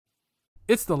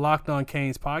It's the Locked On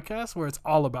Canes podcast where it's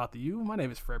all about the U. My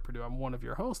name is Fred Purdue. I'm one of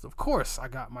your hosts. Of course, I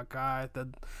got my guy,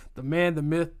 the man, the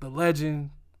myth, the legend,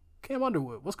 Cam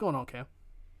Underwood. What's going on, Cam?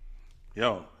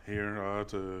 Yo, here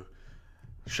to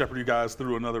shepherd you guys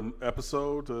through another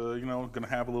episode. Going to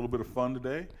have a little bit of fun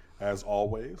today, as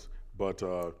always. But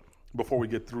before we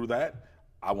get through that,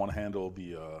 I want to handle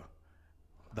the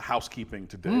housekeeping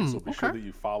today. So be sure that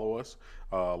you follow us,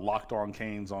 Locked On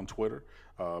Canes on Twitter.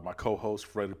 My co-host,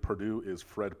 Fred Purdue, is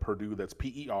Fred Purdue. That's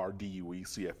Perdue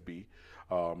CFB.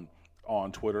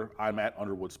 On Twitter, I'm at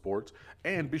Underwood Sports.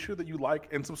 And be sure that you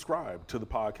like and subscribe to the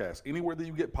podcast anywhere that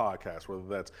you get podcasts, whether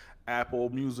that's Apple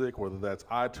Music, whether that's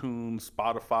iTunes,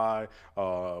 Spotify,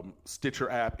 Stitcher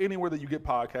app, anywhere that you get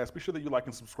podcasts. Be sure that you like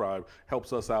and subscribe.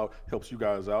 Helps us out, helps you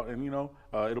guys out, and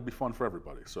it'll be fun for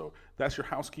everybody. So that's your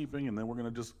housekeeping, and then we're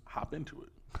going to just hop into it.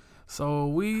 So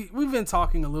we've been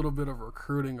talking a little bit of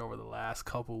recruiting over the last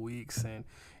couple weeks, and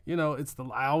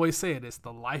I always say it's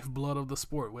the lifeblood of the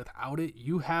sport. Without it,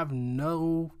 you have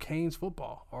no Canes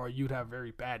football, or you'd have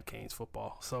very bad Canes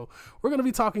football. So we're going to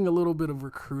be talking a little bit of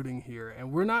recruiting here,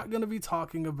 and we're not going to be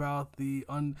talking about the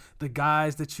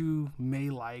guys that you may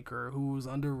like or who's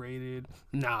underrated.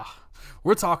 Nah,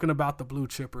 we're talking about the blue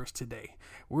chippers today.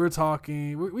 We're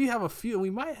talking. We have a few. We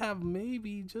might have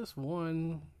maybe just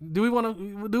one. Do we want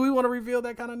to reveal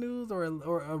that kind of news or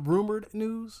a rumored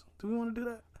news? Do we want to do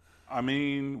that? I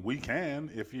mean, we can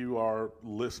if you are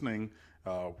listening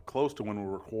close to when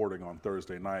we're recording on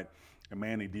Thursday night. And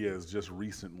Manny Diaz just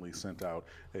recently sent out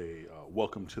a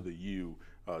 "Welcome to the U"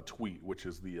 tweet, which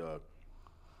is the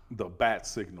bat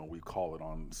signal, we call it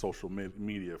on social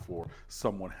media, for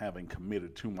someone having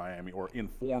committed to Miami or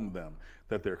informed them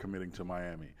that they're committing to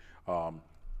Miami.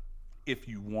 If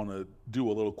you want to do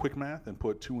a little quick math and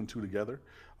put two and two together,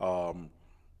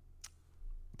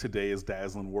 today is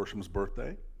Daslin Worsham's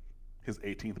birthday. His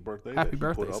 18th birthday. Happy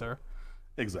birthday, sir.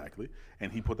 Exactly.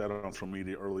 And he put that on social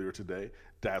media earlier today.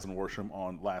 Daslin Worsham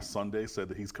on last Sunday said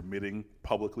that he's committing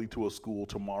publicly to a school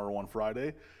tomorrow on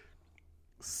Friday.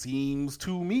 Seems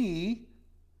to me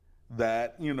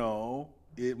that,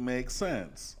 it makes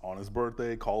sense. On his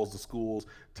birthday, calls the schools,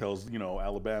 tells,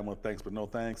 Alabama, thanks but no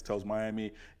thanks, tells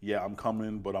Miami, yeah, I'm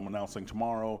coming, but I'm announcing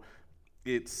tomorrow.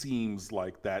 It seems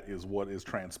like that is what is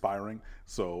transpiring.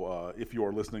 So if you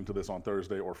are listening to this on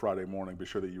Thursday or Friday morning, be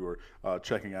sure that you are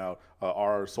checking out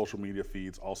our social media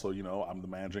feeds. Also, I'm the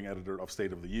managing editor of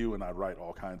State of the U, and I write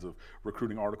all kinds of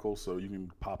recruiting articles. So you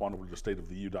can pop on over to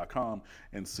stateoftheu.com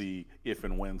and see if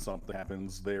and when something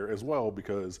happens there as well,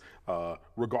 because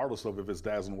regardless of if it's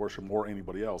Daslin Worsham or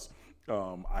anybody else,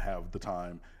 I have the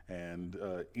time and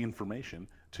information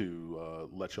to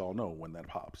let y'all know when that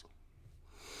pops.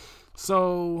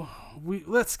 So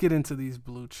let's get into these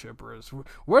blue chippers.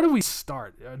 Where do we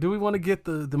start? Do we want to get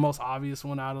the most obvious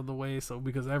one out of the way, so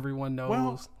because everyone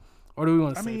knows, or do we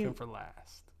want to save him for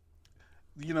last?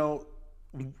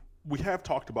 We have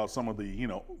talked about some of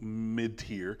the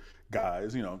mid-tier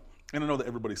guys. And I know that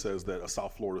everybody says that a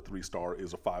South Florida 3-star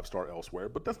is a 5-star elsewhere,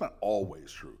 but that's not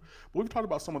always true. But we've talked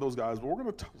about some of those guys, but we're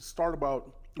going to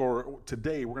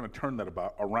today we're going to turn that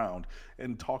around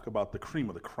and talk about the cream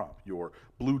of the crop, your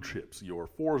blue chips, your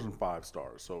 4s and 5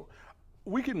 stars. So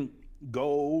we can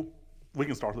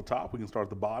start at the top, we can start at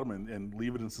the bottom and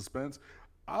leave it in suspense.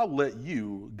 I'll let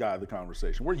you guide the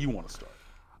conversation. Where do you want to start?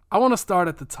 I want to start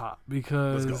at the top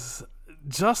because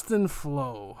Justin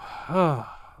Flowe,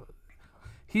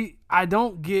 I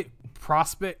don't get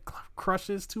prospect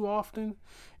crushes too often,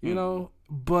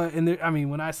 but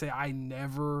when I say I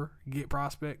never get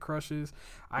prospect crushes,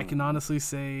 I can honestly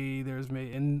say there's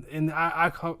and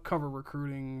I cover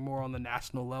recruiting more on the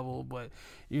national level, but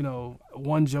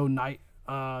one Joe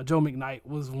McKnight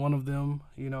was one of them.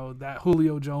 That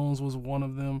Julio Jones was one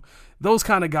of them. Those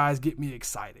kind of guys get me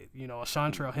excited.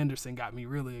 Shantrell Henderson got me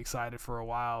really excited for a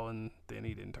while, and then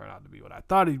he didn't turn out to be what I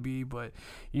thought he'd be. But,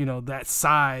 that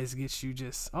size gets you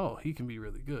he can be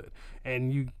really good.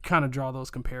 And you kind of draw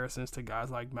those comparisons to guys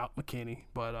like Mount McKinney.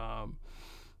 But,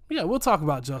 we'll talk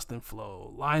about Justin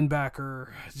Flowe,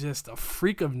 linebacker, just a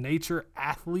freak of nature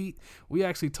athlete. We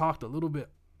actually talked a little bit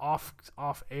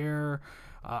off air.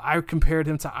 I compared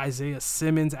him to Isaiah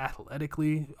Simmons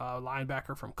athletically,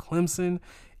 linebacker from Clemson.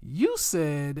 You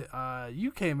said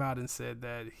you came out and said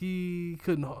that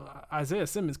Isaiah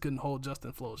Simmons couldn't hold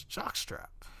Justin Flowe's jockstrap.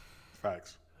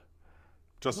 Facts.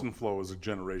 Justin Flowe is a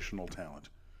generational talent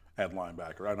at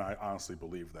linebacker, and I honestly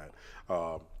believe that.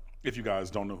 If you guys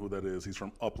don't know who that is, he's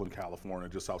from Upland, California,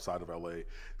 just outside of LA,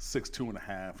 6'2.5",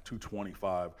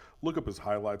 225. Look up his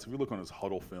highlights. If you look on his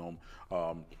huddle film,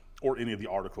 or any of the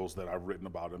articles that I've written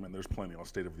about him, and there's plenty on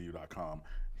stateoftheu.com,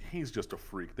 he's just a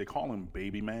freak. They call him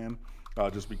Baby Man.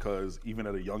 Just because even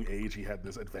at a young age he had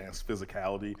this advanced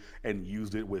physicality and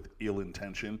used it with ill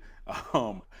intention.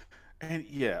 And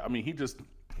yeah, I mean he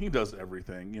does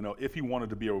everything. You know, if he wanted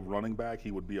to be a running back,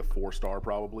 he would be a 4-star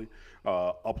probably.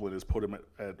 Upland has put him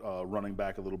at running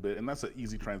back a little bit, and that's an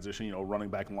easy transition. You know, running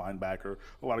back and linebacker.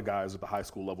 A lot of guys at the high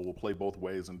school level will play both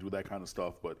ways and do that kind of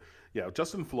stuff. But yeah,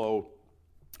 Justin Flo,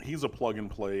 he's a plug and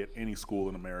play at any school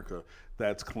in America.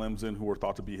 That's Clemson, who are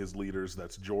thought to be his leaders.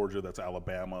 That's Georgia. That's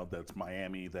Alabama. That's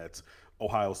Miami. That's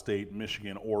Ohio State,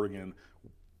 Michigan, Oregon,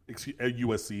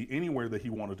 USC. Anywhere that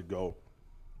he wanted to go,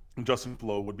 Justin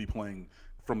Flo would be playing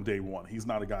from day one. He's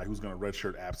not a guy who's going to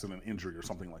redshirt absent an injury or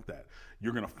something like that.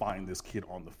 You're going to find this kid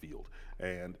on the field.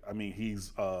 And, I mean, he's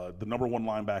the number 1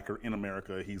 linebacker in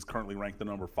America. He's currently ranked the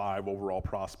number 5 overall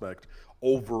prospect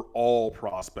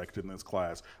in this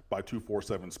class by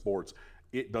 247 Sports.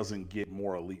 It doesn't get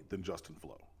more elite than Justin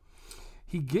Flo.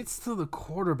 He gets to the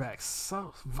quarterback,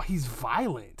 so he's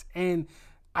violent. And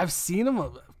I've seen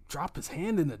him drop his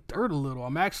hand in the dirt a little.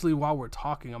 While we're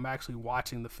talking, I'm actually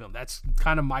watching the film. That's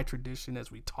kind of my tradition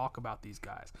as we talk about these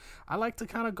guys. I like to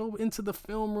kind of go into the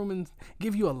film room and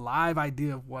give you a live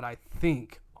idea of what I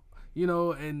think, you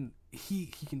know, and he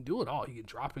can do it all. He can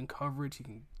drop in coverage. He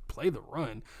can play the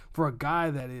run for a guy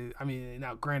that is, I mean,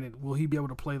 now granted, will he be able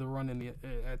to play the run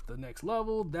at the next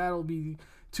level? That'll be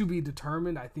to be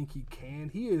determined. I think he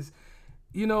can. He is,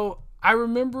 you know, I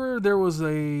remember there was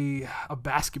a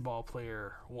basketball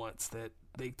player once that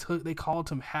they called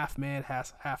him half man,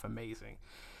 half amazing.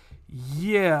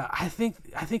 Yeah, I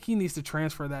think he needs to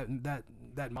transfer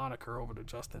that moniker over to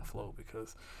Justin Flo,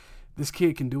 because this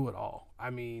kid can do it all. I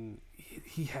mean,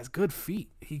 he has good feet.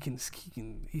 He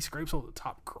scrapes over the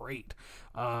top great.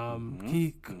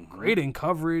 He great in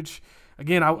coverage.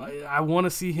 Again, I want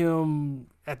to see him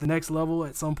at the next level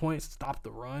at some point stop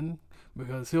the run,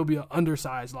 because he'll be an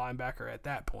undersized linebacker at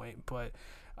that point. But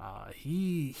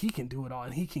he can do it all,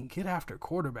 and he can get after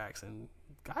quarterbacks, and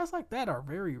guys like that are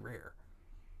very rare.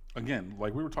 Again,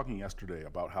 like we were talking yesterday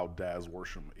about how Daz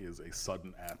Worsham is a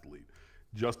sudden athlete.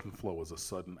 Justin Flo is a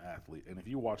sudden athlete. And if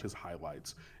you watch his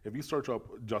highlights, if you search up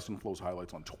Justin Flo's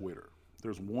highlights on Twitter,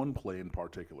 there's one play in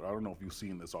particular. I don't know if you've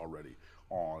seen this already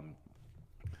on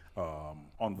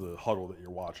the huddle that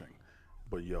you're watching.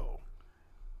 But,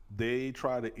 they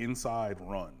try to inside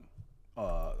run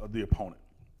the opponent.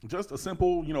 Just a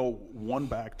simple, one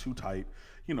back, too tight,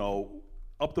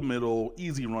 up the middle,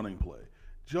 easy running play.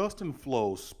 Justin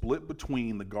Flo split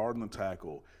between the guard and the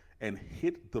tackle and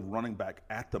hit the running back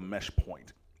at the mesh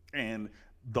point. And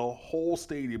the whole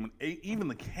stadium, even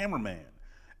the cameraman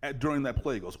during that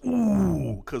play goes,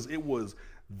 ooh, because it was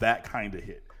that kind of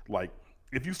hit. Like,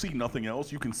 if you see nothing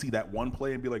else, you can see that one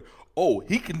play and be like, oh,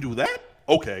 he can do that?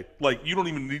 Okay. Like, you don't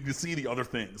even need to see the other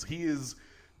things. He's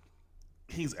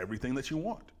everything that you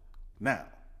want. Now,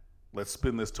 let's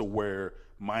spin this to where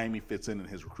Miami fits in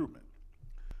his recruitment.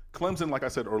 Clemson, like I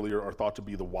said earlier, are thought to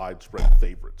be the widespread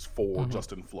favorites for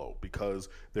Justin Flo because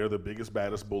they're the biggest,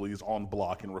 baddest bullies on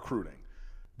block in recruiting.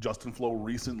 Justin Flo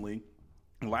recently,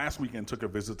 last weekend, took a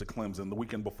visit to Clemson. The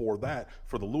weekend before that,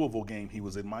 for the Louisville game, he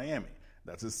was in Miami.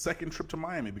 That's his second trip to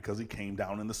Miami because he came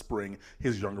down in the spring.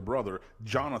 His younger brother,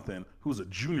 Jonathan, who's a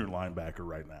junior linebacker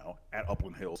right now at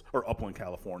Upland,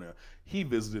 California, he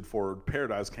visited for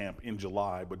Paradise Camp in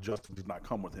July, but Justin did not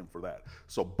come with him for that.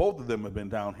 So both of them have been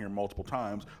down here multiple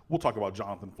times. We'll talk about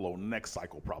Jonathan Flo next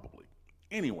cycle probably.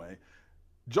 Anyway,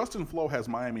 Justin Flo has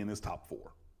Miami in his top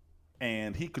 4.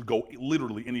 And he could go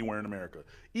literally anywhere in America.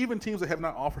 Even teams that have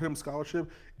not offered him scholarship,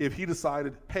 if he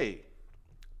decided, hey,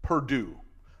 Purdue,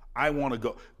 I want to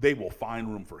go, they will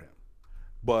find room for him.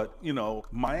 But,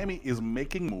 Miami is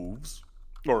making moves,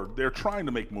 or they're trying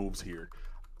to make moves here.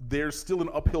 There's still an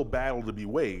uphill battle to be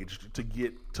waged to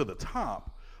get to the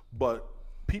top, but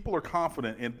people are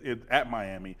confident at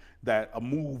Miami that a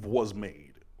move was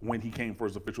made when he came for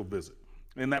his official visit.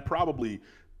 And that probably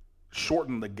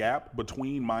shortened the gap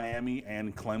between Miami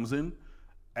and Clemson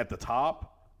at the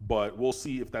top, but we'll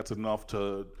see if that's enough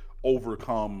to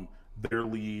overcome their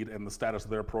lead and the status of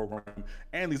their program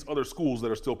and these other schools that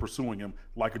are still pursuing him,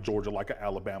 like a Georgia, like a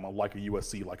Alabama, like a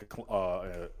USC, like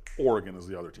a Oregon is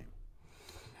the other team.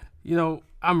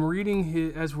 I'm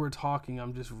reading as we're talking,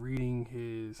 I'm just reading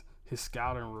his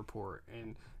scouting report,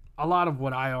 and a lot of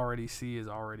what I already see is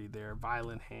already there.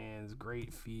 Violent hands,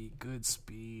 great feet, good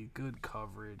speed, good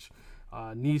coverage.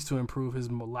 Needs to improve his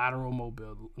lateral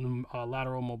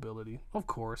mobility. Of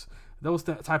course, those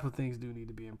type of things do need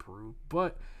to be improved,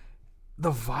 but the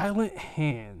violent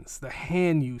hands, the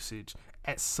hand usage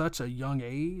at such a young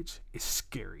age is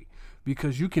scary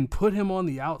because you can put him on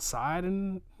the outside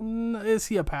and is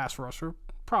he a pass rusher?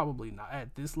 Probably not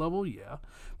at this level, yeah,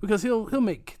 because he'll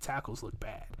make tackles look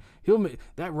bad. He'll make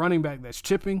that running back that's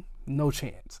chipping, no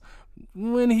chance.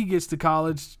 When he gets to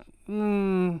college,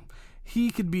 he'd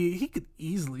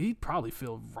probably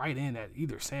fill right in at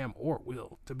either Sam or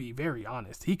Will, to be very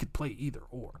honest. He could play either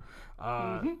or.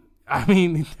 I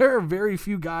mean, there are very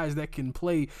few guys that can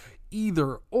play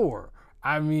either or.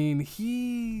 I mean,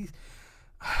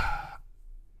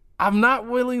 I'm not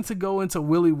willing to go into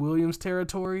Willie Williams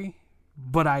territory,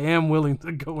 but I am willing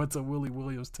to go into Willie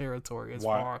Williams territory.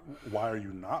 Why are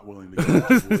you not willing to go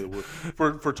into Willie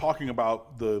Williams? For talking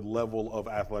about the level of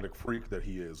athletic freak that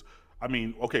he is. I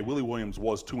mean, okay, Willie Williams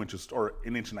was 2 inches or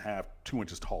an inch and a half, 2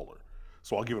 inches taller.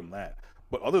 So I'll give him that.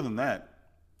 But other than that,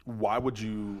 why would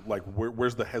you, like,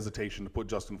 where's the hesitation to put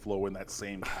Justin Flo in that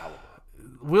same caliber?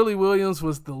 Willie Williams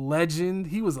was the legend.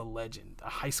 He was a legend, a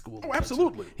high school legend.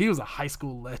 Absolutely. He was a high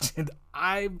school legend.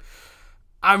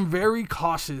 I'm very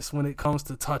cautious when it comes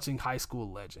to touching high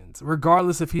school legends,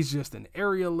 regardless if he's just an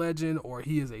area legend or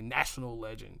he is a national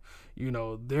legend. You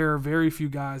know, there are very few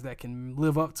guys that can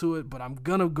live up to it, but I'm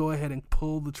going to go ahead and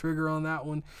pull the trigger on that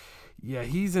one. Yeah,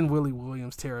 he's in Willie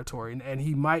Williams territory, and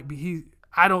he might be.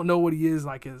 I don't know what he is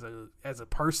like as a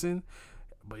person,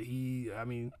 but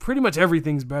pretty much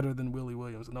everything's better than Willie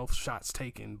Williams. No shots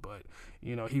taken, but,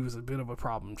 you know, he was a bit of a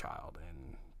problem child,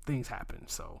 and things happen,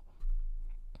 so.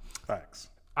 Facts.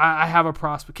 I have a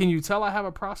prospect. Can you tell I have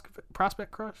a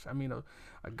prospect crush? I mean,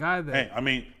 a guy that. Hey, I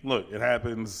mean, look, it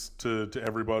happens to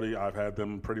everybody. I've had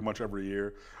them pretty much every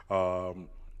year.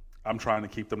 I'm trying to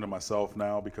keep them to myself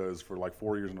now because for like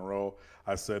 4 years in a row,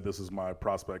 I said this is my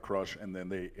prospect crush, and then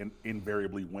they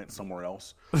invariably went somewhere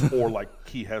else. Or like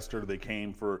Key Hester, they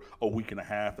came for a week and a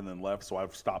half and then left. So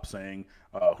I've stopped saying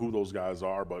who those guys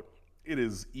are. But it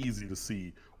is easy to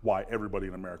see why everybody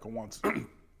in America wants.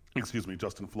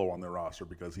 Justin Flo on their roster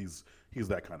because he's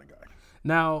that kind of guy.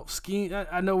 Now,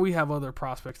 I know we have other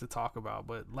prospects to talk about,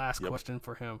 but last question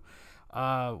for him.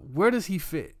 Where does he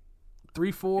fit?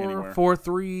 3-4,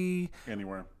 4-3?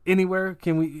 Anywhere?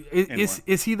 Can we?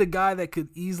 Is he the guy that could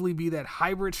easily be that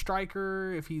hybrid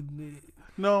striker?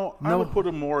 No, I would put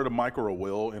him more at a Mike or a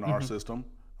Will in our system.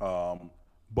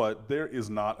 But there is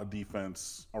not a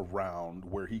defense around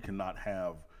where he cannot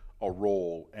have a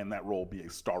role and that role be a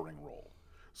starting role.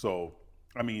 So,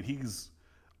 I mean, he's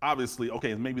obviously,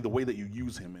 okay, maybe the way that you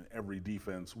use him in every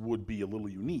defense would be a little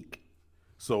unique.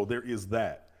 So there is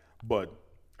that. But,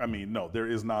 I mean, no, there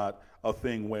is not a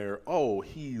thing where,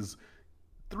 he's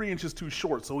 3 inches too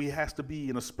short, so he has to be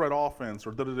in a spread offense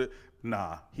or da-da-da.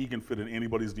 Nah, he can fit in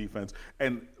anybody's defense.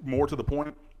 And more to the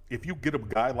point, if you get a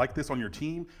guy like this on your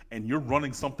team and you're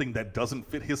running something that doesn't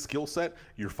fit his skill set,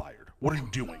 you're fired. What are you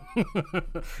doing?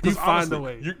 You find a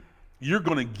way. You're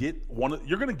gonna get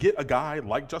a guy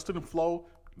like Justin Flo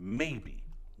maybe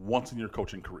once in your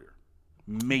coaching career,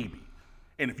 maybe.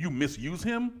 And if you misuse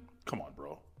him, come on,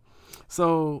 bro.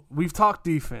 So we've talked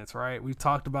defense, right? We've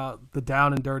talked about the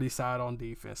down and dirty side on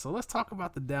defense. So let's talk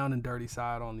about the down and dirty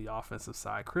side on the offensive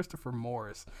side. Christopher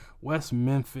Morris, West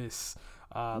Memphis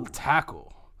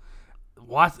tackle.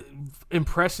 My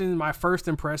first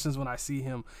impressions when I see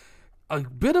him, a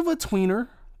bit of a tweener,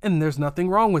 and there's nothing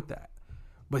wrong with that.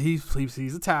 But he's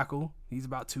a tackle. He's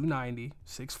about 290,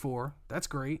 6'4". That's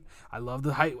great. I love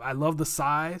the height. I love the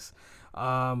size.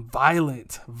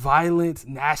 Violent,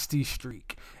 nasty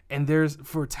streak. And there's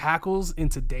for tackles in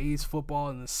today's football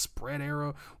in the spread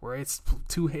era where it's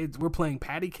two heads, we're playing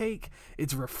patty cake.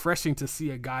 It's refreshing to see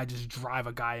a guy just drive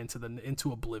a guy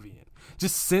into oblivion.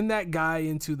 Just send that guy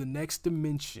into the next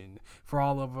dimension. For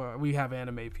all of we have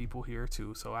anime people here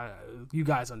too, so you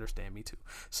guys understand me too.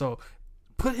 So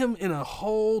put him in a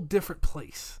whole different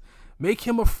place. Make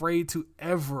him afraid to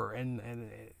ever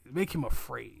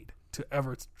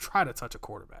try to touch a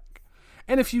quarterback.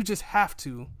 And if you just have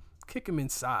to, kick him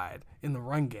inside in the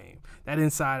run game. That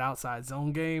inside-outside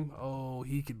zone game,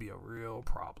 he could be a real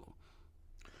problem.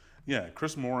 Yeah,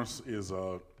 Chris Morris is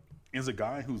a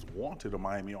guy who's wanted a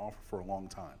Miami offer for a long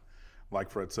time. Like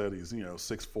Fred said, he's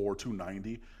 6'4",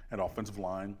 290 at offensive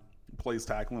line. Plays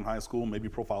tackle in high school, maybe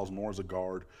profiles more as a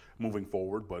guard moving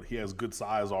forward, but he has good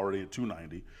size already at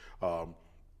 290.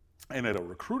 And at a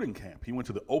recruiting camp, he went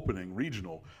to the opening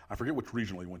regional. I forget which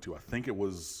regional he went to. I think it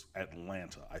was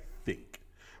Atlanta,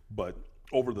 But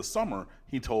over the summer,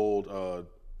 he told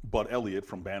Bud Elliott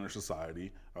from Banner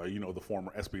Society, the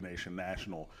former SB Nation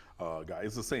national guy.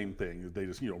 It's the same thing. They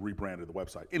just, rebranded the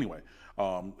website. Anyway,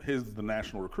 the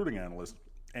national recruiting analyst,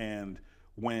 and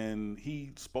when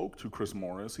he spoke to Chris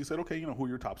Morris, he said, okay, who are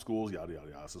your top schools, yada,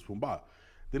 yada, yada, says, boom, bah.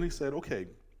 Then he said, okay,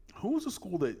 who is a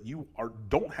school that you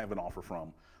don't have an offer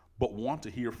from but want to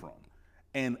hear from?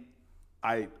 And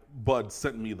Bud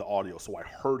sent me the audio, so I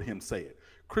heard him say it.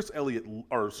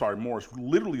 Morris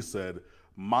literally said,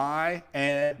 "My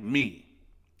and me,"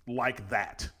 like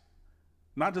that.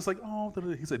 Not just like, oh,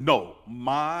 he said, no,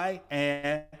 my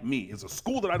and me is a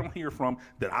school that I don't hear from,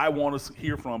 that I want to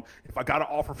hear from. If I got an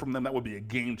offer from them, that would be a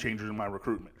game changer in my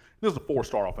recruitment. This is a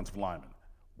 4-star offensive lineman.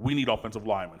 We need offensive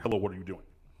linemen. Hello, what are you doing?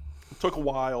 It took a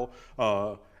while,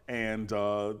 and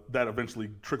that eventually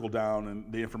trickled down,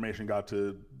 and the information got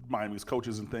to Miami's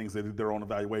coaches and things. They did their own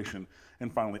evaluation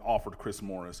and finally offered Chris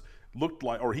Morris.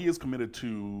 He is committed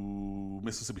to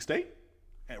Mississippi State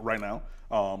right now.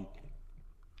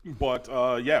 But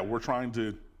we're trying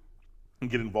to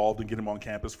get involved and get him on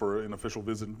campus for an official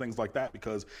visit and things like that,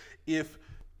 because if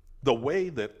the way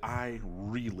that I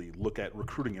really look at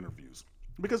recruiting interviews,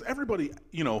 because everybody,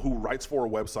 who writes for a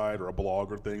website or a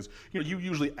blog or things, you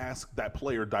usually ask that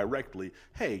player directly,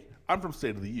 hey, I'm from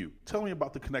State of the U. Tell me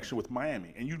about the connection with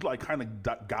Miami. And you kind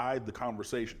of guide the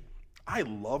conversation. I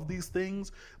love these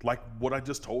things, like what I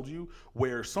just told you,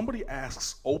 where somebody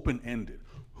asks open-ended,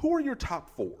 who are your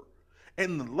top 4?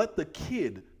 And let the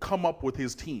kid come up with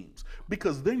his teams,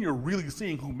 because then you're really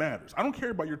seeing who matters. I don't care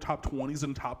about your top 20s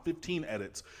and top 15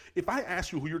 edits. If I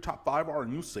ask you who your top 5 are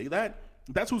and you say that,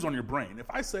 that's who's on your brain. If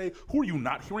I say, who are you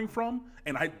not hearing from,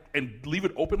 and leave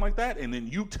it open like that, and then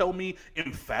you tell me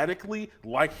emphatically,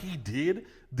 like he did,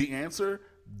 the answer,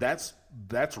 that's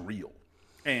real.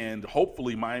 And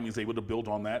hopefully Miami's able to build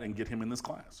on that and get him in this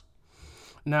class.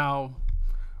 Now,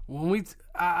 when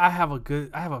I have a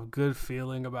good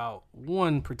feeling about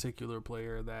one particular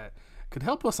player that could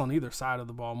help us on either side of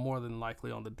the ball, more than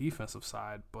likely on the defensive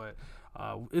side. But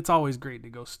it's always great to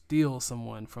go steal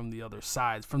someone from the other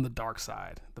side, from the dark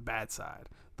side, the bad side.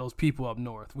 Those people up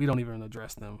north, we don't even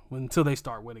address them until they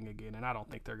start winning again, and I don't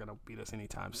think they're going to beat us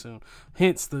anytime soon.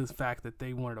 Hence the fact that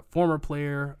they wanted a former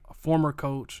player, a former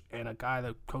coach, and a guy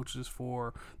that coaches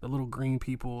for the little green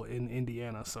people in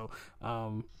Indiana. So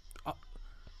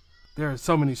there are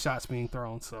so many shots being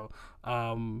thrown. So,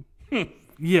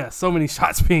 so many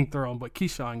shots being thrown. But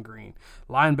Keyshawn Green,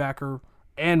 linebacker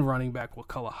and running back,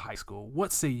 Wakulla High School.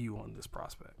 What say you on this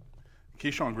prospect?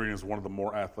 Keyshawn Green is one of the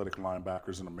more athletic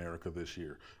linebackers in America this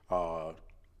year.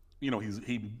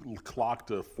 He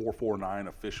clocked a 4.49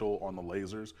 official on the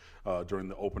lasers during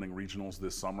the opening regionals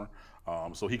this summer.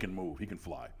 So he can move. He can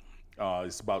fly.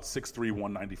 He's about 6'3",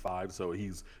 195, so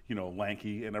he's,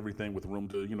 lanky and everything, with room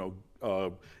to,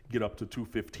 get up to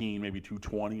 215, maybe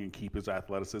 220, and keep his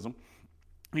athleticism.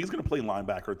 He's going to play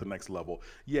linebacker at the next level.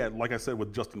 Yeah, like I said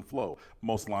with Justin Flo,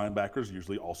 most linebackers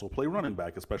usually also play running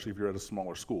back, especially if you're at a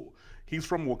smaller school. He's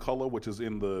from Wakulla, which is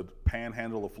in the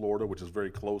panhandle of Florida, which is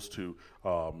very close to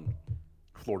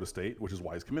Florida State, which is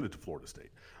why he's committed to Florida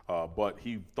State. But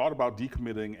he thought about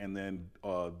decommitting, and then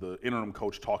the interim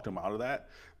coach talked him out of that.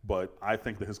 But I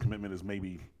think that his commitment is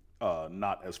maybe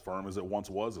not as firm as it once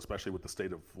was, especially with the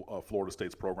state of Florida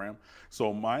State's program.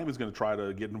 So Miami's going to try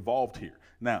to get involved here.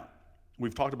 Now,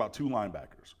 we've talked about 2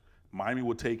 linebackers. Miami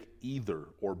would take either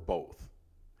or both.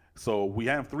 So we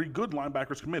have 3 good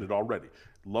linebackers committed already.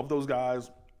 Love those guys.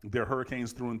 They're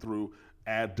Hurricanes through and through.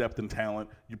 Add depth and talent.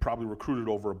 You probably recruited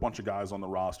over a bunch of guys on the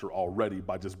roster already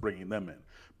by just bringing them in.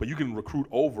 But you can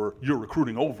you're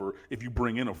recruiting over if you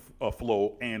bring in a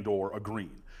Flo and or a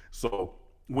Green. So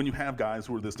when you have guys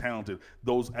who are this talented,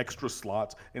 those extra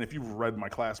slots, and if you've read my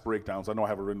class breakdowns, I know I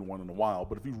haven't written one in a while,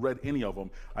 but if you've read any of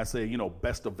them, I say,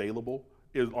 best available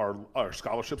is our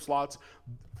scholarship slots.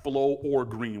 Flo or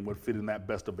Green would fit in that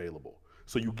best available.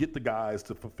 So you get the guys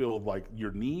to fulfill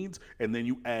your needs, and then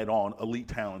you add on elite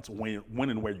talents when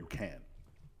and where you can.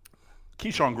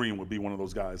 Keyshawn Green would be one of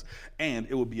those guys, and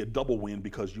it would be a double win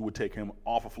because you would take him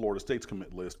off of Florida State's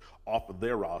commit list, off of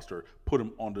their roster, put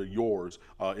him onto yours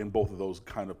in both of those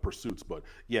kind of pursuits. But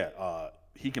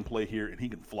he can play here and he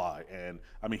can fly. And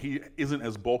I mean, he isn't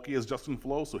as bulky as Justin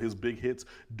Flo, so his big hits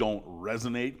don't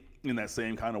resonate in that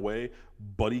same kind of way,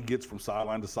 but he gets from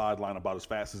sideline to sideline about as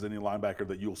fast as any linebacker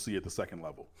that you'll see at the second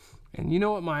level. And you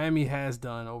know what Miami has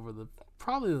done over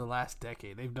probably the last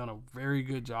decade? They've done a very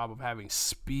good job of having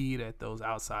speed at those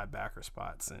outside backer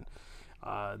spots. And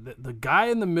the guy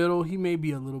in the middle, he may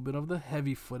be a little bit of the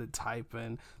heavy-footed type,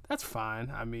 and that's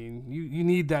fine. I mean, you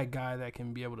need that guy that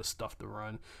can be able to stuff the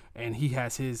run, and he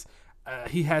has his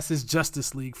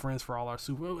Justice League friends for all our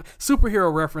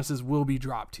superhero references will be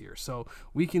dropped here. So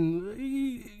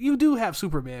you do have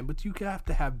Superman, but you have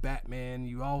to have Batman.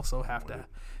 You also have to,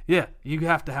 you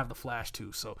have to have the Flash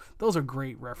too. So those are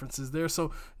great references there.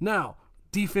 So now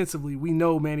defensively, we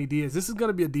know Manny Diaz. This is going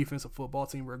to be a defensive football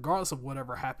team, regardless of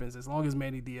whatever happens. As long as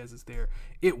Manny Diaz is there,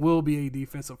 it will be a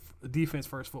defense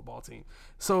first football team.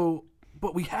 So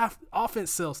but we have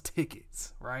offense sells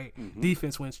tickets, right?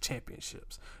 Defense wins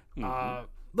championships.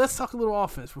 Let's talk a little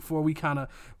offense before we kind of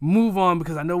move on,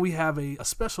 because I know we have a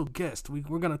special guest.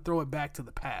 We're going to throw it back to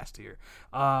the past here.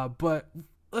 But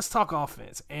let's talk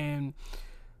offense. And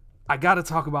I got to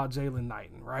talk about Jaylan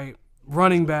Knighton, right?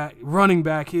 Running back.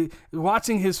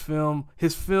 Watching his film,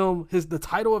 the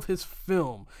title of his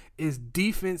film is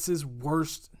Defense's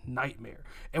Worst Nightmare.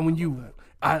 And when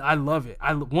I love it.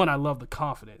 I love the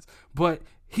confidence, but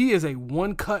he is a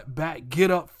one cut back, get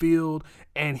up field,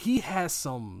 and he has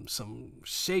some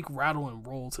shake, rattle, and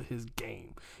roll to his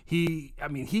game. He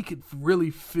could really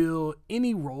fill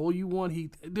any role you want.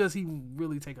 Does he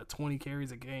really take a 20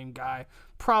 carries a game guy?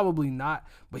 Probably not,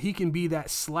 but he can be that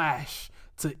slash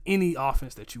to any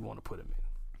offense that you want to put him in.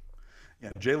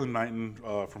 Yeah, Jaylan Knighton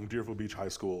from Deerfield Beach High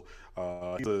School.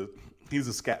 He's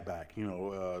a scat back,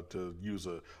 to use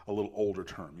a little older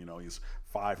term. He's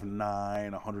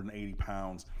 5'9", 180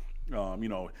 pounds.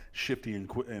 Shifty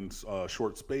in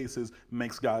short spaces,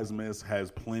 makes guys miss,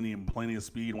 has plenty of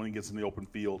speed when he gets in the open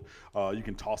field. You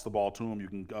can toss the ball to him. You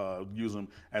can use him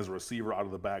as a receiver out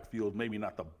of the backfield. Maybe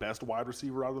not the best wide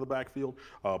receiver out of the backfield,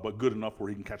 but good enough where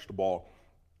he can catch the ball.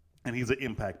 And he's an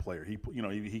impact player. He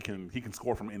can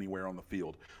score from anywhere on the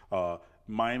field.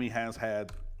 Miami has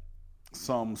had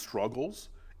some struggles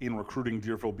in recruiting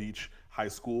Deerfield Beach High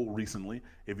School recently.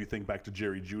 If you think back to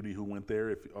Jerry Jeudy, who went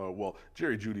there.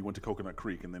 Jerry Jeudy went to Coconut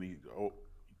Creek, and then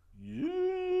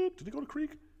did he go to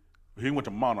Creek? He went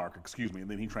to Monarch, and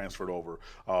then he transferred over.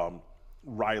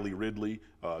 Riley Ridley,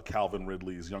 Calvin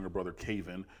Ridley's younger brother,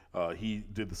 Caven, he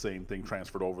did the same thing,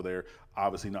 transferred over there.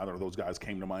 Obviously, neither of those guys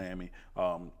came to Miami,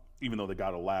 even though they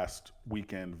got a last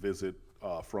weekend visit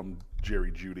from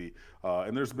Jerry Jeudy.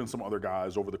 And there's been some other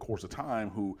guys over the course of time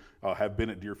who have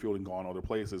been at Deerfield and gone other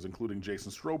places, including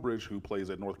Jason Strobridge, who plays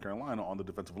at North Carolina on the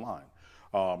defensive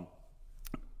line.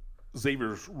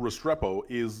 Xavier Restrepo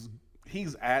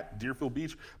he's at Deerfield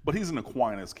Beach, but he's an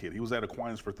Aquinas kid. He was at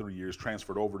Aquinas for 3 years,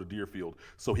 transferred over to Deerfield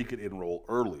so he could enroll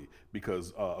early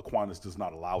because Aquinas does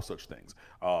not allow such things.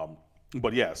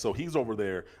 But yeah, so he's over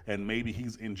there, and maybe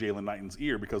he's in Jaylan Knighton's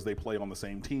ear because they play on the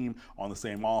same team, on the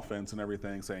same offense and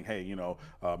everything, saying, hey,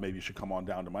 maybe you should come on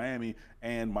down to Miami.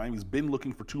 And Miami's been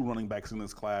looking for 2 running backs in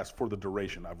this class for the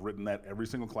duration. I've written that every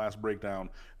single class breakdown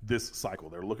this cycle.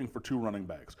 They're looking for 2 running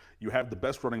backs. You have the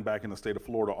best running back in the state of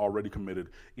Florida already committed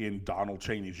in Donald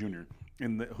Chaney Jr.,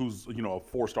 who's a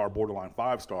 4-star, borderline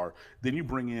 5-star. Then you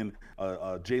bring in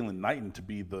Jaylan Knighton to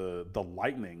be the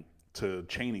lightning to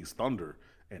Chaney's thunder.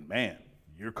 And man,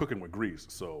 you're cooking with grease.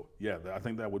 So yeah, I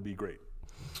think that would be great.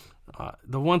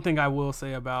 The one thing I will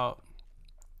say about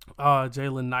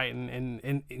Jaylan Knighton,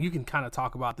 and you can kind of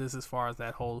talk about this as far as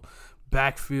that whole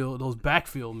backfield, those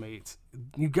backfield mates.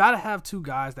 You got to have 2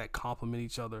 guys that complement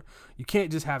each other. You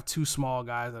can't just have 2 small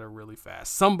guys that are really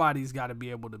fast. Somebody's got to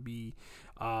be able to be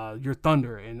your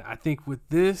thunder. And I think with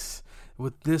this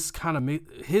kind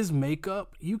of his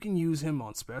makeup, you can use him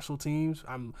on special teams.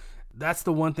 That's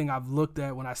the one thing I've looked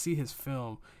at when I see his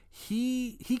film.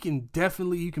 He can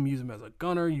definitely, you can use him as a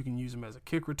gunner, you can use him as a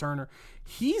kick returner.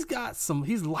 He's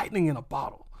lightning in a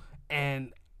bottle.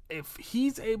 And if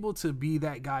he's able to be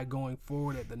that guy going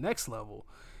forward at the next level,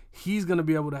 he's going to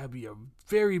be able to be a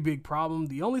very big problem.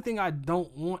 The only thing I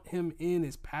don't want him in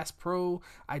is pass pro.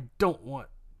 I don't want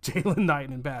Jaylan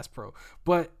Knighton in pass pro,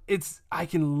 but I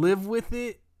can live with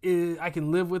it. I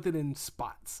can live with it in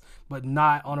spots, but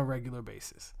not on a regular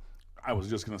basis. I was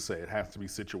just going to say it has to be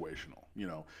situational.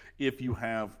 If you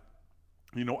have,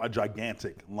 a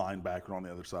gigantic linebacker on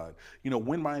the other side.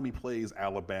 When Miami plays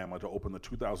Alabama to open the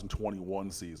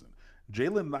 2021 season,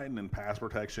 Jaylan Knighton in pass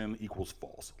protection equals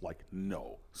false. Like,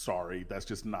 no, sorry, that's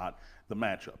just not the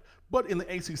matchup. But in the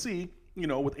ACC,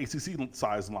 with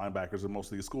ACC-sized linebackers in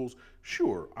most of these schools,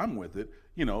 sure, I'm with it.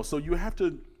 So you have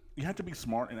to be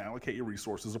smart and allocate your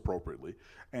resources appropriately.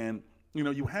 And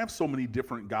you have so many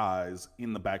different guys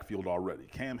in the backfield already.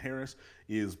 Cam Harris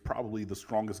is probably the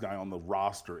strongest guy on the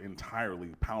roster entirely,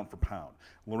 pound for pound.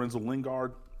 Lorenzo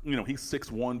Lingard, he's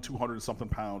 6'1", 200-something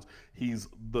pounds. He's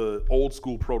the old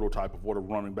school prototype of what a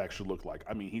running back should look like.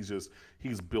 I mean,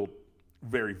 he's built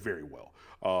very, very well.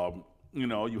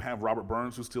 You have Robert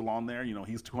Burns, who's still on there.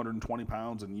 He's 220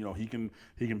 pounds, and he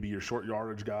can be your short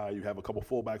yardage guy. You have a couple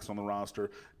fullbacks on the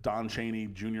roster. Don Chaney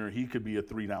Jr., he could be a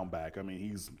 3-down back. I mean,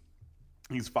 he's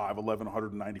 5'11",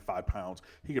 195 pounds.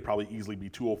 He could probably easily be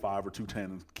 205 or 210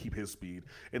 and keep his speed.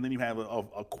 And then you have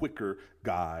a quicker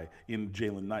guy in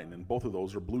Jaylan Knighton, and both of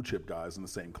those are blue chip guys in the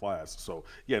same class. So,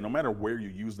 yeah, no matter where you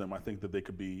use them, I think that they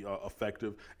could be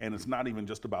effective. And it's not even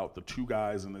just about the 2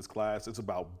 guys in this class. It's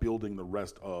about building the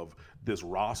rest of this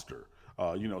roster.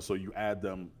 So you add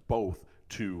them both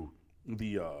to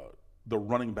the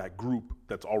running back group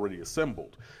that's already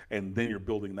assembled, and then you're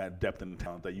building that depth and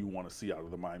talent that you want to see out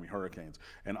of the Miami Hurricanes.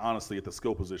 And honestly, at the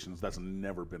skill positions, that's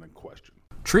never been in question.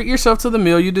 Treat yourself to the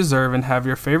meal you deserve and have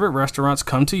your favorite restaurants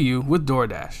come to you with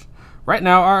DoorDash. Right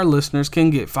now, our listeners can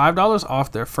get $5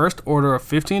 off their first order of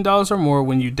 $15 or more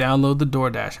when you download the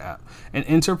DoorDash app and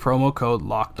enter promo code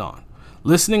LOCKEDON.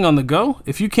 Listening on the go?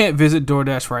 If you can't visit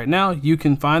DoorDash right now, you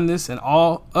can find this and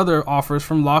all other offers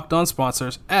from Locked On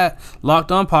sponsors at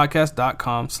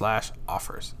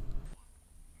lockedonpodcast.com/offers.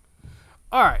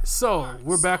 All right, so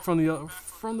we're back from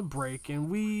the break, and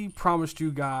we promised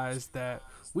you guys that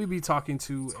we'd be talking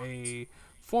to a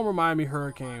former Miami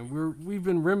Hurricane. We've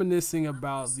been reminiscing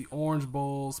about the Orange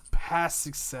Bowl's past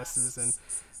successes, and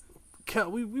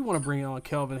we want to bring on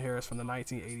Kelvin Harris from the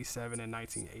 1987 and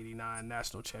 1989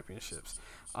 national championships.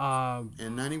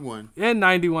 And 91. And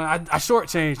 91. I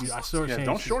shortchanged you.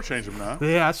 Don't shortchange him now.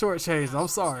 Yeah, I shortchanged. I'm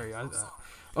sorry.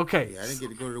 Okay. Yeah, I didn't get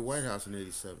to go to the White House in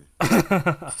 87.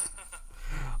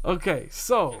 Okay,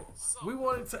 so we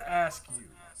wanted to ask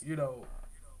you,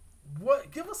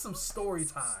 give us some story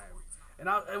time, and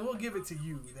we'll give it to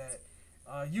you that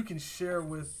you can share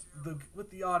with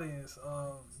the audience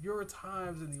of your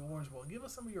times in the Orange Bowl. Give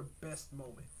us some of your best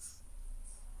moments.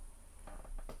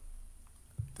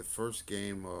 The first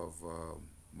game of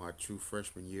my true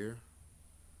freshman year,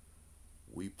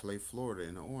 we played Florida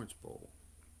in the Orange Bowl,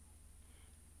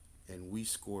 and we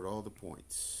scored all the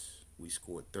points. We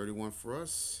scored 31 for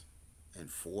us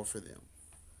and 4 for them.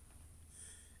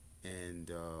 And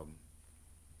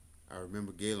I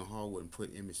remember Galen Hall wouldn't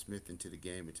put Emmitt Smith into the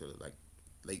game until like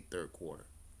late third quarter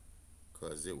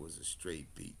because it was a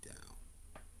straight beat down.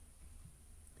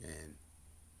 And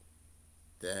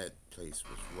that place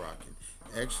was rocking.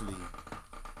 Actually,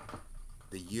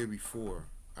 the year before,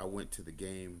 I went to the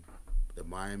game, the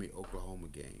Miami-Oklahoma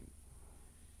game,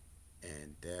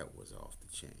 and that was off the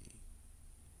chain.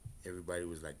 Everybody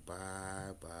was like,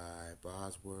 bye,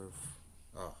 Bosworth.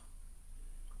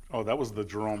 Oh, that was the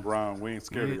Jerome Brown, we ain't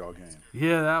scared of y'all game.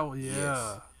 Yeah, that was,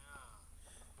 yeah.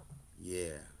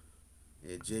 Yes.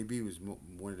 Yeah, JB was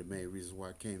one of the main reasons why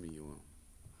I came to UM.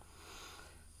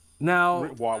 Now,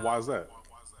 why is that?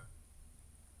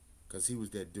 Because he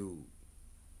was that dude.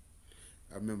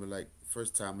 I remember, like,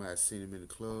 first time I had seen him in the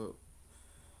club,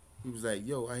 he was like,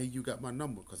 yo, I hear you got my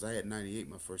number, because I had 98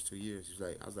 my first 2 years.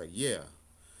 I was like, yeah.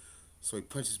 So he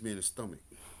punches me in the stomach.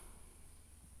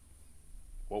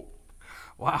 Whoa.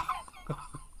 Wow.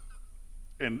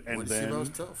 and then then I was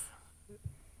tough.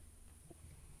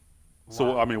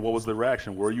 So I mean, what was the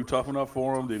reaction? Were you tough enough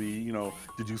for him? Did he,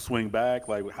 did you swing back?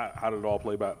 Like, how did it all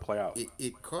play out?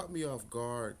 It caught me off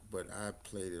guard, but I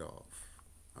played it off.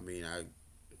 I mean, I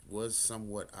was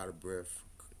somewhat out of breath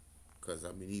because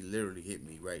he literally hit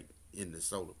me right in the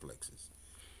solar plexus.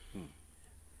 You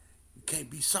can't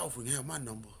be soft when you have my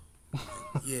number.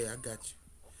 Yeah, I got you.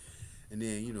 And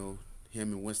then,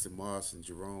 him and Winston Moss and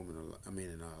Jerome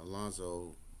and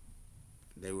Alonzo,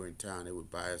 they were in town. They would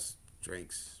buy us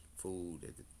drinks, food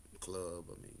at the club.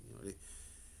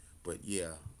 But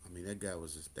yeah, that guy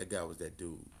was that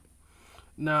dude.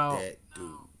 Now, that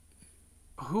dude.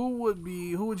 Who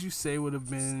would you say would have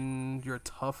been your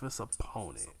toughest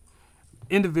opponent,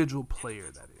 individual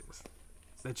player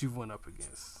that you've went up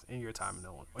against in your time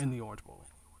in the Orange Bowl?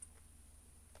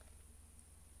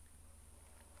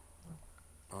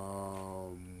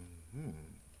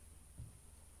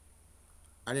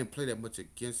 I didn't play that much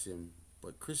against him,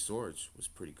 but Chris Zorich was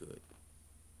pretty good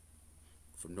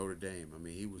from Notre Dame.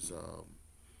 He was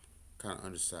kind of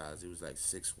undersized. He was like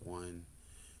 6'1",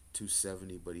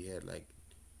 270, but he had like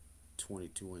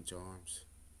 22-inch arms.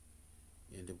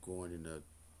 Ended up going in the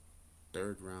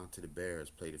third round to the Bears,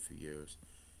 played a few years.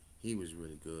 He was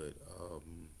really good.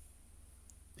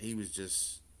 He was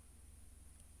just,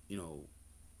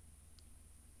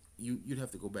 you'd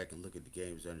have to go back and look at the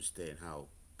games to understand how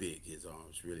big his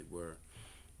arms really were.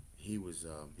 He was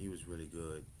really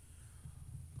good.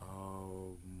 I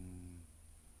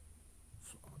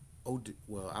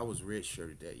was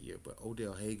redshirted that year, but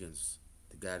Odell Haggins,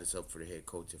 the guy that's up for the head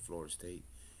coach at Florida State,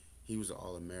 he was an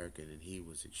All-American, and he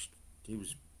was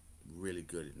really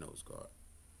good at nose guard.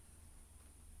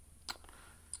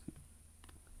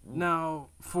 Now,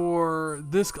 for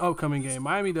this upcoming game,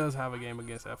 Miami does have a game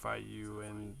against FIU,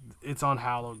 and it's on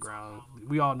hallowed ground.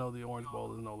 We all know the Orange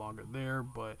Bowl is no longer there,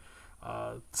 but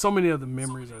so many of the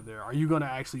memories are there. Are you going to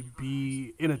actually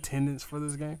be in attendance for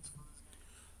this game?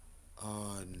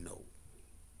 No.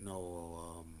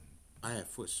 I had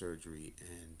foot surgery,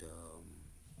 and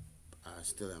I'm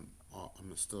still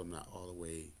not all the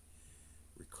way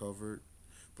recovered.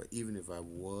 But even if I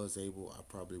was able, I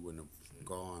probably wouldn't have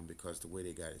gone because the way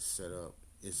they got it set up,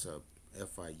 it's a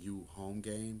FIU home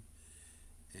game,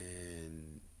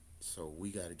 and so we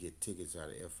got to get tickets out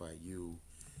of FIU,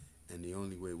 and the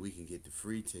only way we can get the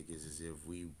free tickets is if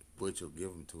Butch will give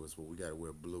them to us, but we got to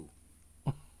wear blue.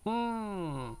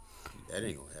 Hmm. That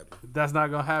ain't gonna happen. That's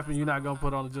not gonna happen. You're not gonna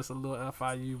put on just a little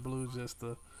FIU blue just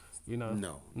to,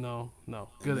 No. No.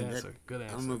 Good And then answer. Good I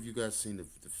answer. don't know if you guys seen the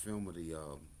film of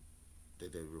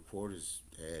that the reporters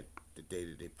had the day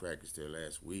that they practiced there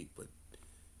last week, but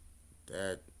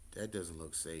that doesn't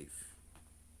look safe.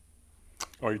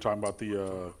 Are you talking about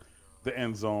the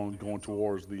end zone going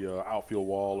towards the outfield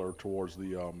wall or towards the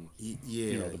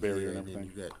Yeah, the barrier yeah, and then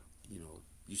everything? you got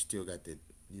you still got the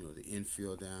the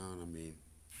infield down. I mean,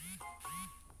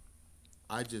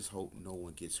 I just hope no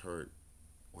one gets hurt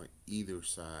on either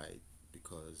side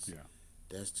because Yeah.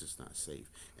 that's just not safe.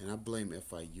 And I blame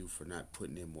FIU for not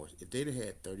putting in more. If they'd have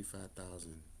had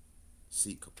 35,000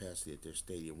 seat capacity at their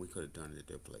stadium, we could have done it at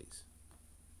their place.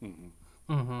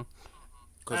 Mm-hmm.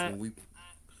 Because when we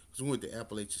went to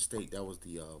Appalachian State, that was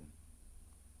the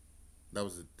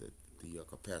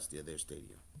capacity of their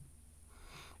stadium.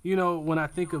 When I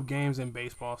think of games in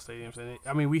baseball stadiums,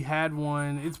 and we had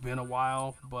one. It's been a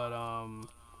while, but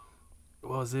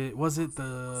was it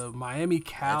the Miami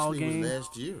Cal Actually, game? it was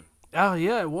last year. Oh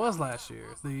yeah, it was last year.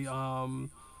 The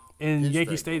in Pinstripe Yankee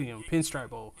Bowl. Stadium, Pinstripe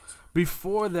Bowl.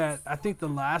 Before that, I think the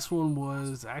last one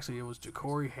was it was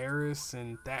Ja'Cory Harris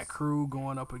and that crew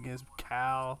going up against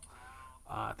Cal.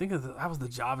 I think that was the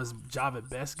Javid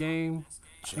Best game.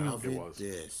 Javid was.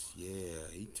 Best, yeah,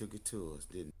 he took it to us,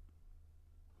 didn't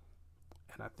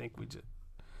And I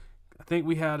think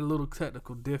we had a little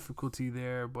technical difficulty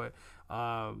there, but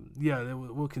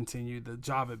we'll continue the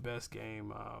Javid Best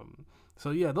game. So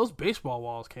yeah, those baseball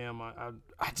walls, Cam. I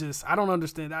don't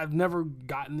understand. I've never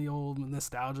gotten the old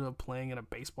nostalgia of playing in a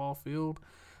baseball field.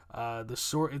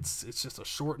 It's just a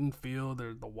shortened field.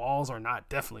 The walls are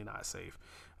definitely not safe.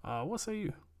 What say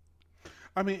you?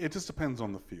 I mean, it just depends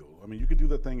on the field. I mean, you could do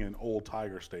that thing in Old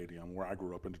Tiger Stadium where I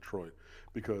grew up in Detroit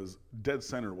because dead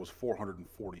center was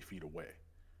 440 feet away.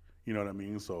 You know what I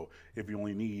mean? So if you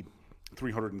only need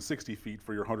 360 feet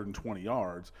for your 120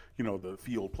 yards, the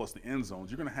field plus the end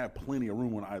zones, you're going to have plenty of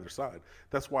room on either side.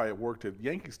 That's why it worked at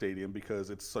Yankee Stadium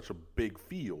because it's such a big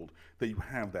field that you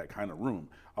have that kind of room.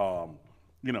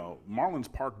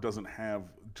 Marlins Park doesn't have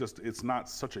it's not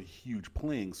such a huge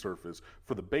playing surface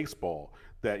for the baseball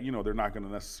that, they're not going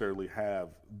to necessarily have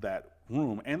that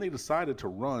room. And they decided to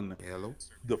run Hello?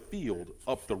 the field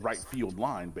up the right field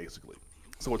line, basically.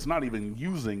 So it's not even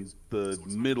using the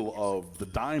middle of the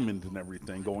diamond and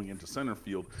everything going into center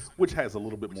field, which has a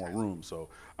little bit more room. So,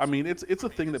 I mean, it's a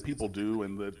thing that people do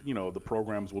and that, the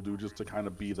programs will do just to kind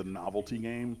of be the novelty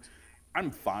game. I'm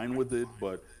fine with it,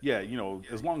 but yeah,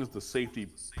 as long as the safety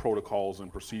protocols and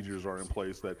procedures are in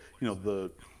place that,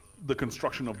 the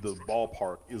construction of the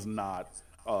ballpark is not,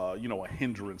 a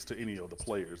hindrance to any of the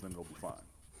players, then it'll be fine.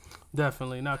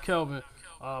 Definitely. Now, Kelvin,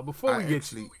 before we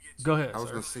get you, go ahead. I was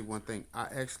sir. going to say one thing. I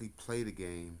actually played a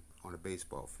game on a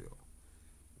baseball field.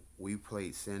 We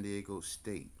played San Diego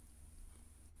State,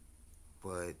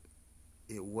 but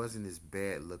it wasn't as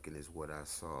bad looking as what I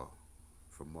saw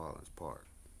from Marlins Park.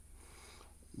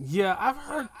 Yeah, I've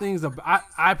heard things about.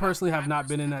 I personally have not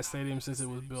been in that stadium since it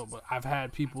was built, but I've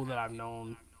had people that I've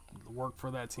known work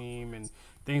for that team and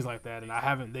things like that, and I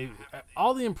haven't.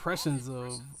 All the impressions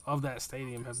of that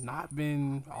stadium have not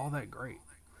been all that great.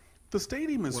 The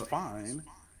stadium is fine.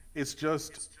 It's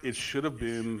just it should have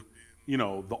been,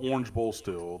 the Orange Bowl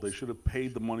still. They should have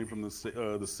paid the money from the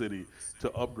city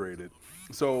to upgrade it.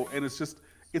 So, and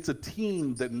it's a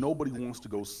team that nobody wants to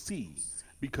go see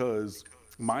because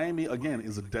Miami, again,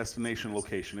 is a destination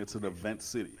location. It's an event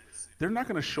city. They're not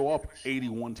going to show up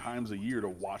 81 times a year to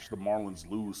watch the Marlins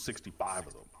lose 65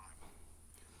 of them.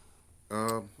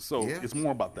 So Yeah, it's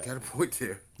more about that. got a point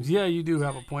there. Yeah, you do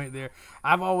have a point there.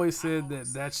 I've always said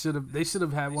they should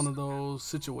have had one of those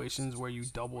situations where you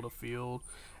double the field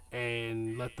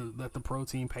and let the pro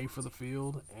team pay for the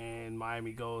field, and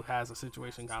Miami has a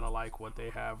situation kind of like what they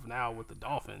have now with the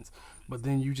Dolphins, but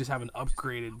then you just have an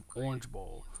upgraded Orange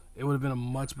Bowl. It would have been a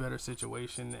much better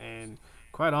situation, and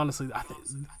quite honestly, I think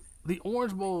the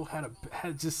Orange Bowl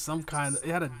had just it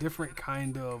had a different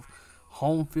kind of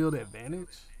home field advantage.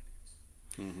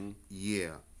 Mm-hmm.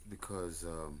 Yeah, because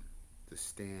the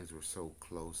stands were so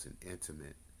close and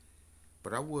intimate.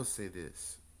 But I will say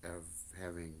this,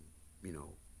 having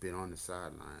been on the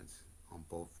sidelines on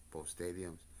both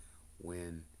stadiums,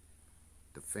 when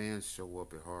the fans show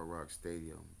up at Hard Rock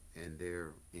Stadium and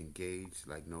they're engaged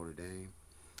like Notre Dame,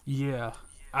 Yeah,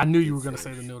 I knew you were It's going to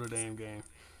say the Notre Dame game.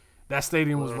 That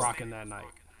stadium was well, rocking that night.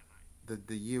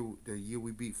 the year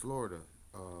we beat Florida,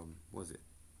 was it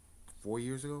 4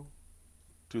 years ago?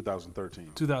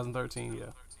 2013. 2013,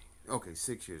 yeah. Okay,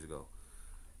 6 years ago.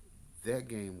 That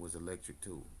game was electric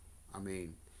too. I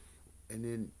mean, and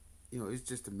then it's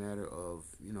just a matter of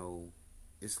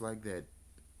it's like that.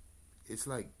 It's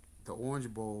like the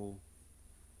Orange Bowl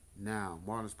now.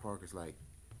 Marlins Park is like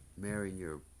marrying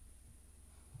your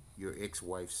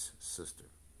ex-wife's sister.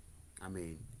 I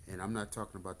mean, and I'm not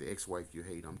talking about the ex-wife you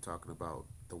hate. I'm talking about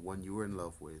the one you were in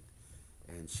love with,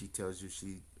 and she tells you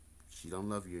she don't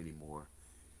love you anymore,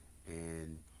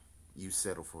 and you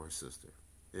settle for her sister.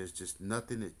 There's just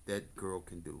nothing that girl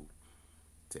can do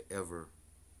to ever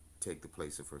take the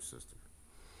place of her sister.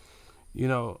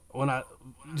 When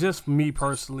just me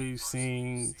personally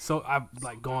seeing, so I've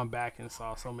like gone back and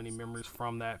saw so many memories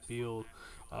from that field,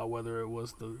 whether it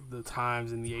was the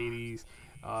times in the 80s,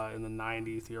 in the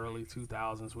 90s, the early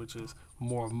 2000s, which is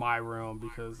more of my realm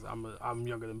because I'm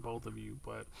younger than both of you.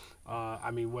 But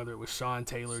I mean, whether it was Sean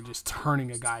Taylor just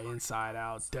turning a guy inside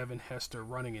out, Devin Hester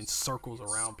running in circles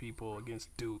around people against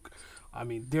Duke. I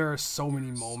mean, there are so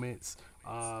many moments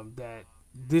that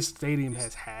this stadium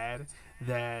has had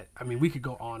that, I mean, we could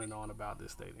go on and on about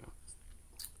this stadium.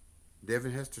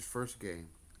 Devin Hester's first game,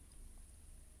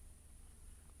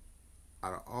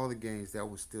 out of all the games, that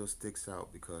one still sticks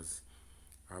out because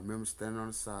I remember standing on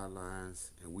the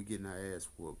sidelines and we getting our ass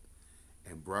whooped,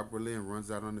 and Brock Berlin runs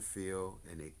out on the field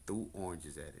and they threw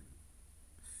oranges at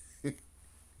him.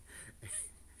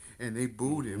 And they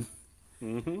booed him,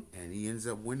 and he ends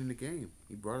up winning the game.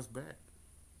 He brought us back.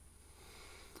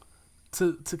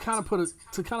 To kind of put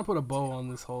a bow on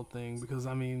this whole thing, because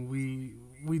I mean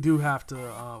we do have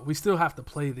to we still have to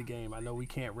play the game. I know we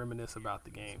can't reminisce about the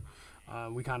game.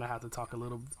 We kind of have to talk a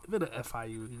little bit of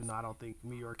FIU, even though I don't think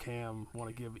me or Cam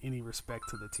want to give any respect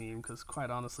to the team, because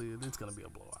quite honestly, it's going to be a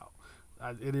blowout.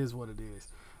 It is what it is.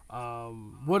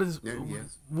 What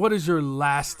is your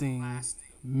lasting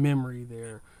memory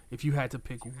there, if you had to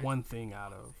pick one thing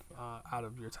out of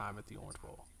your time at the Orange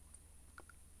Bowl?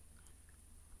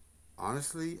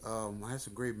 Honestly, I had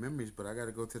some great memories, but I got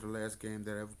to go to the last game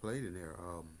that I ever played in there.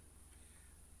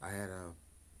 I had a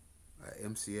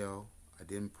MCL. I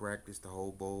didn't practice the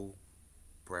whole bowl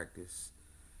practice,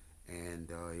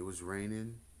 and it was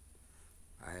raining.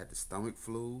 I had the stomach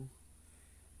flu,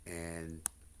 and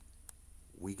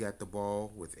we got the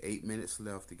ball with 8 minutes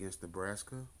left against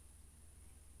Nebraska,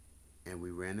 and we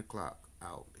ran the clock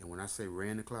out. And when I say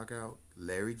ran the clock out,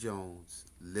 Larry Jones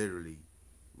literally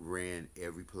ran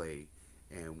every play,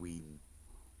 and we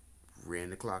ran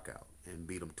the clock out and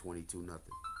beat them 22-0.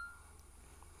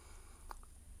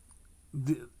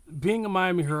 Being a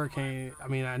Miami Hurricane, I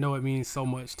mean, I know it means so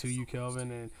much to you, Kelvin,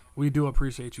 and we do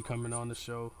appreciate you coming on the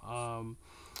show.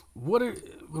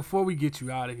 Before we get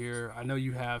you out of here, I know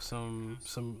you have some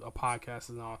podcasts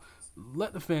and all.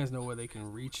 Let the fans know where they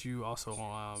can reach you. Also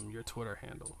on your Twitter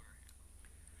handle.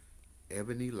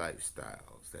 Ebony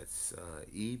Lifestyles. That's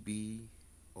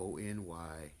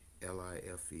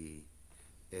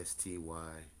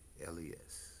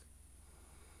EBONYLIFESTYLES.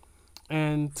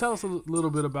 And tell us a little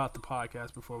bit about the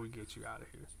podcast before we get you out of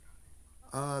here.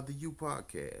 The U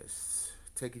Podcast,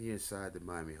 taking you inside the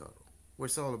Miami Huddle, where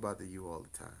it's all about the U all the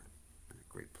time.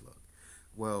 Great plug.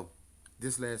 Well,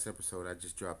 this last episode, I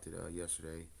just dropped it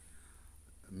yesterday.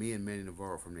 Me and Manny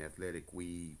Navarro from The Athletic,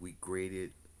 we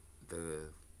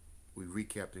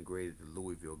recapped and graded the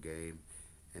Louisville game,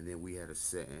 and then we had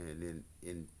and then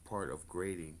in part of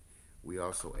grading, we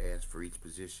also asked for each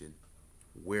position,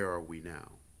 where are we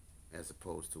now, as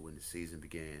opposed to when the season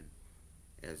began,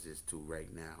 as is to right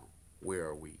now, where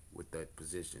are we with that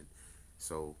position?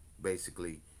 So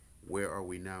basically, where are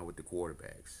we now with the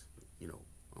quarterbacks?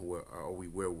 Where are we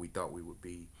where we thought we would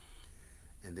be?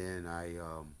 And then I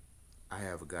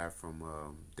have a guy from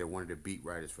they're one of the beat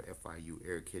writers for FIU,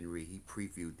 Eric Henry. He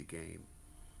previewed the game.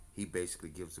 He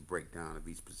basically gives a breakdown of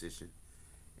each position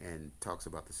and talks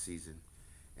about the season.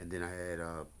 And then I had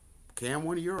Cam,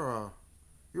 one of your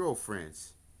old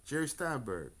friends, Jerry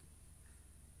Steinberg.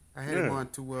 I had him on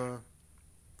to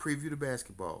preview the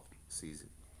basketball season.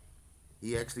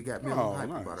 He actually got me a little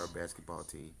hyped about our basketball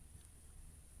team.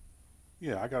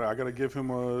 Yeah, I gotta give him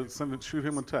shoot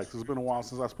him a text. It's been a while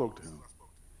since I spoke to him.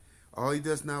 All he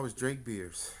does now is drink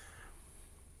beers.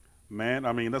 Man,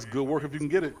 I mean, that's good work if you can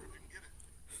get it.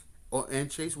 Oh,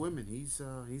 and chase women. He's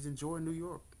enjoying New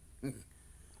York.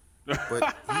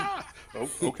 But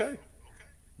okay.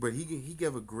 But he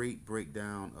gave a great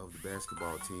breakdown of the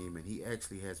basketball team, and he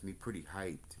actually has me pretty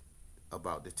hyped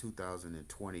about the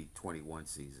 2020-21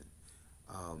 season.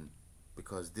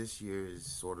 because this year is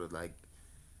sort of like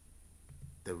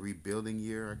the rebuilding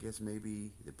year, I guess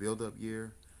maybe the build-up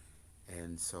year,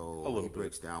 and A so little he bit.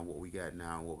 breaks down what we got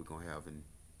now and what we're gonna have in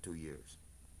 2 years.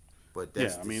 But Yeah,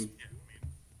 that's I mean,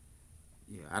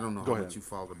 yeah. I don't know go how ahead. much you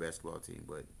follow the basketball team,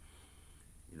 but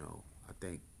I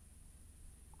think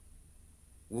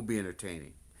will be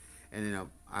entertaining. And then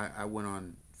I went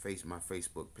on my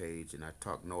Facebook page and I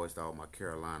talked noise to all my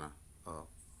Carolina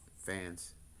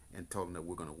fans and told them that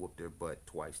we're gonna whoop their butt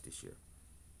twice this year.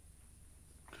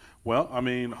 Well, I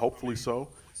mean, hopefully so.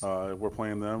 We're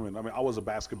playing them, and I mean, I was a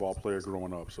basketball player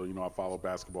growing up, so I follow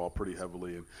basketball pretty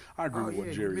heavily, and I agree Oh with yeah, what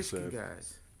you Jerry Michigan said.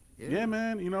 guys. Yeah,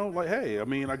 man. Like, hey, I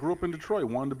mean, I grew up in Detroit,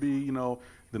 wanted to be,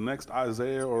 the next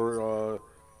Isaiah or,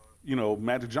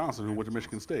 Magic Johnson who went to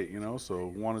Michigan State,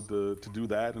 so wanted to do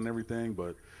that and everything.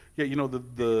 But yeah,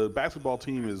 the basketball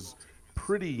team is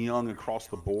pretty young across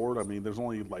the board. I mean, there's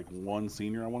only like one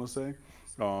senior, I want to say.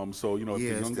 So, if Yeah, the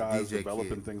it's young the guys DJ develop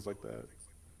kid. and things like that.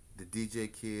 The DJ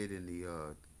kid and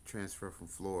the transfer from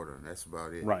Florida. That's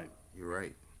about it. Right. You're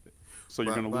right. So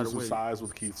you're going to By lose the some way, size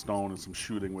with Keith Stone and some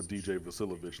shooting with DJ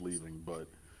Vasiljevic leaving, but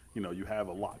you have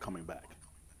a lot coming back.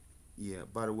 yeah.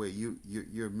 By the way,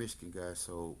 you're a Michigan guy,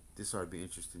 so this ought to be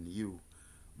interesting to you.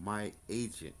 My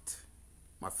agent,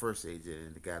 my first agent,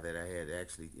 and the guy that I had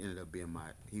actually ended up being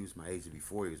he was my agent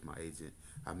before he was my agent.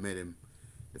 I met him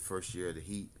the first year the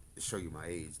Heat. To show you my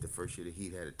age, the first year the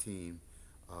Heat had a team.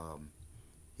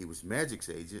 He was Magic's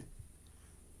agent,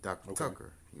 Dr. Okay.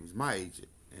 Tucker. He was my agent,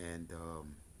 and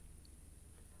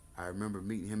I remember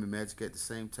meeting him and Magic at the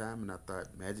same time, and I thought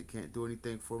Magic can't do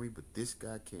anything for me, but this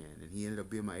guy can, and he ended up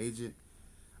being my agent.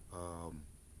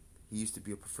 He used to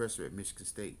be a professor at Michigan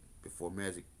State before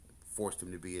Magic forced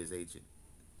him to be his agent,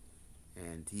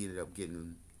 and he ended up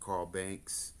getting Carl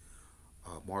Banks,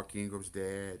 Mark Ingram's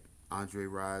dad, Andre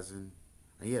Rison.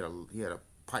 And he had a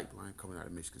pipeline coming out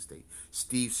of Michigan State.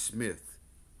 Steve Smith,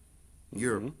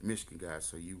 you're a Michigan guy,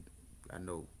 so I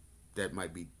know that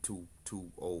might be too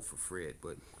old for Fred,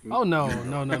 but Oh no,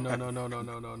 no, no, no, no, no, no,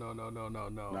 no, no, no, no, no, no,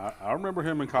 no. Now, I remember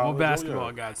him in I'm college. a basketball Oh,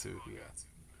 yeah. guy too. Yeah.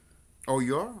 oh,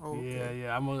 you are? Oh, okay.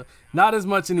 Yeah. Not as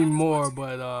much anymore,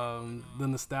 but the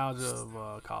nostalgia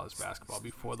of college basketball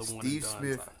before the one and Steve done.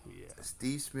 Smith. Yeah.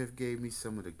 Steve Smith gave me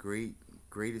some of the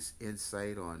greatest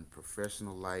insight on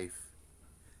professional life.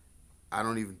 I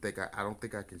don't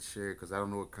think I can share it because I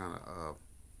don't know what kind of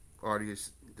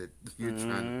audience that you're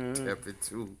trying to tap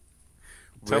into.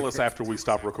 Tell But- us after we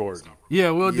stop recording.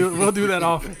 Yeah, we'll do that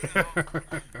off.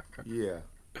 Yeah.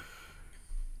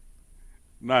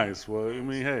 Nice. Well, I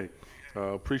mean, hey,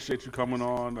 appreciate you coming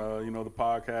on, the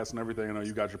podcast and everything. I know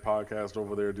you got your podcast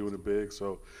over there doing it big.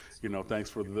 So, thanks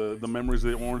for the memories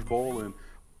of the Orange Bowl. And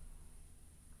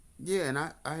Yeah, and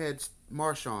I had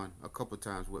Marsh on a couple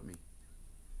times with me.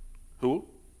 who?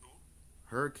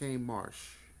 Hurricane Marsh.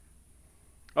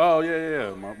 Oh,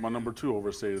 yeah. My number 2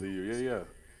 over State of the U. Yeah.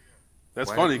 That's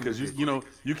Why funny didn't because you-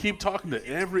 you keep talking to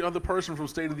every other person from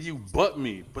State of the U but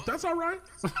me. But that's all right.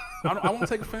 I won't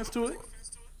take offense to it.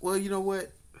 Well, you know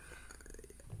what?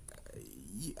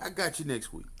 I got you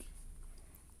next week.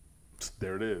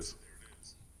 There it is.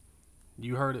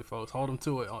 You heard it, folks. Hold them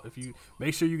to it. If you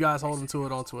make sure you guys hold them to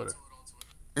it on Twitter.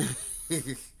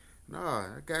 No, I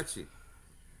got you.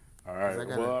 All right. I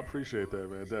gotta- Well, I appreciate that,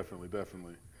 man.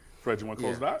 Definitely. Fred, you want to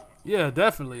close it out? Yeah,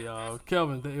 definitely.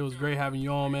 Kelvin, it was great having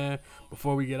you on, man.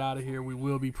 Before we get out of here, we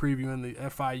will be previewing the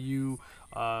FIU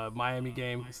Miami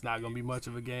game. It's not going to be much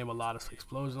of a game, a lot of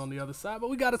explosions on the other side, but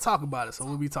we got to talk about it. So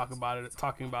we'll be talking about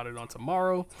it on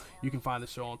tomorrow. You can find the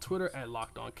show on Twitter at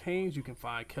Locked On Canes. You can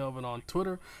find Kelvin on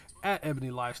Twitter at Ebony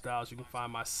Lifestyles. You can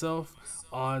find myself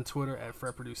on Twitter at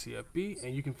FredPurdueCFB,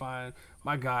 and you can find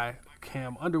my guy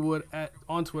Cam Underwood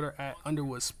on Twitter at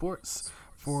Underwood Sports.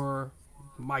 For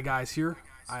my guys here,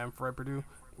 I am Fred Purdue.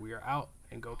 We are out,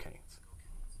 and go Canes.